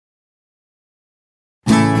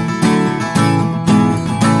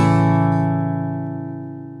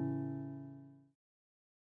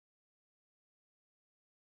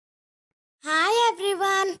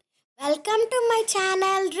welcome to my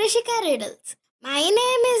channel Rishika Riddles. My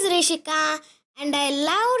name is Rishika and I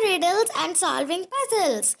love riddles and solving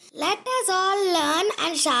puzzles. Let us all learn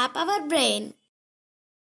and sharpen our brain.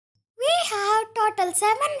 We have total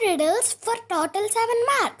 7 riddles for total 7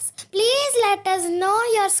 marks. Please let us know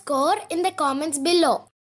your score in the comments below.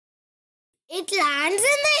 It lands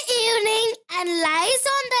in the evening and lies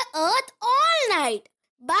on the earth all night.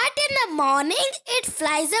 But in the morning it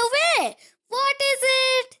flies away. What is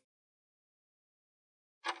it?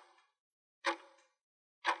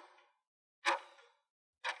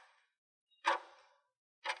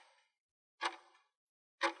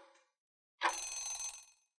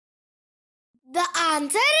 The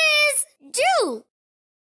answer is Jew.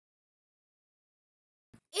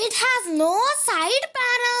 It has no side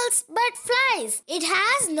panels but flies. It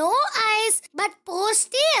has no eyes but pours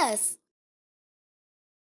tears.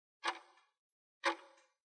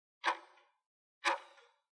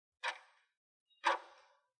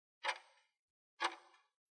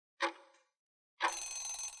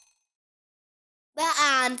 The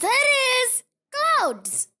answer is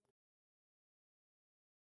clouds.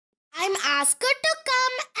 I'm asked to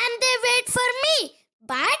come and they wait for me,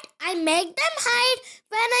 but I make them hide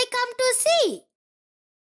when I come to see.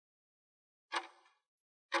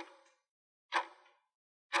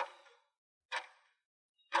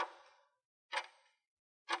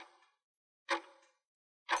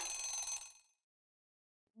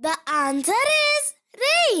 The answer is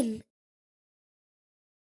rain.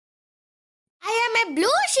 I am a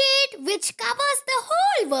blue sheet which covers the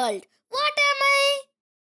whole world. What am I?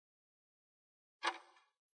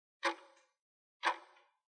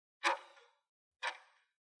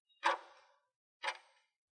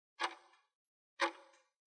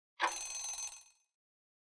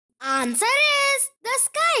 Answer is the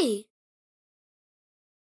sky.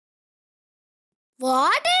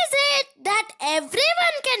 What is it that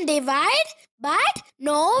everyone can divide but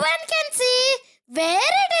no one can see where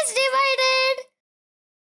it is divided?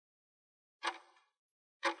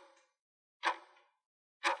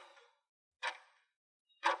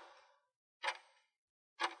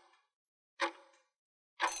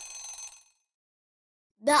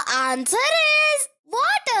 The answer is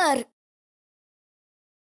water.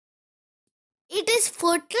 It is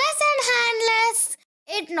footless and handless.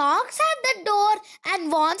 It knocks at the door and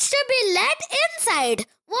wants to be let inside.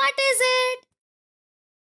 What is it?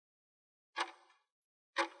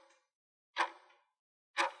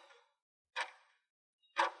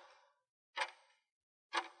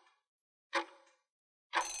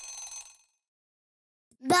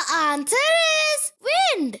 The answer is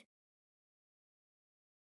wind.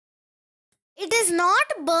 It is not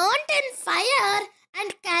burnt in fire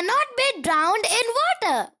and cannot be drowned in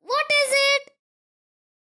water. What is it?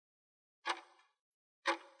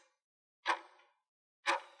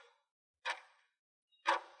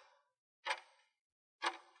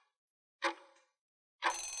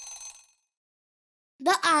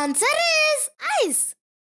 The answer is ice.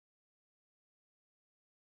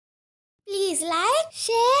 Please like,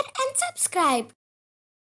 share and subscribe.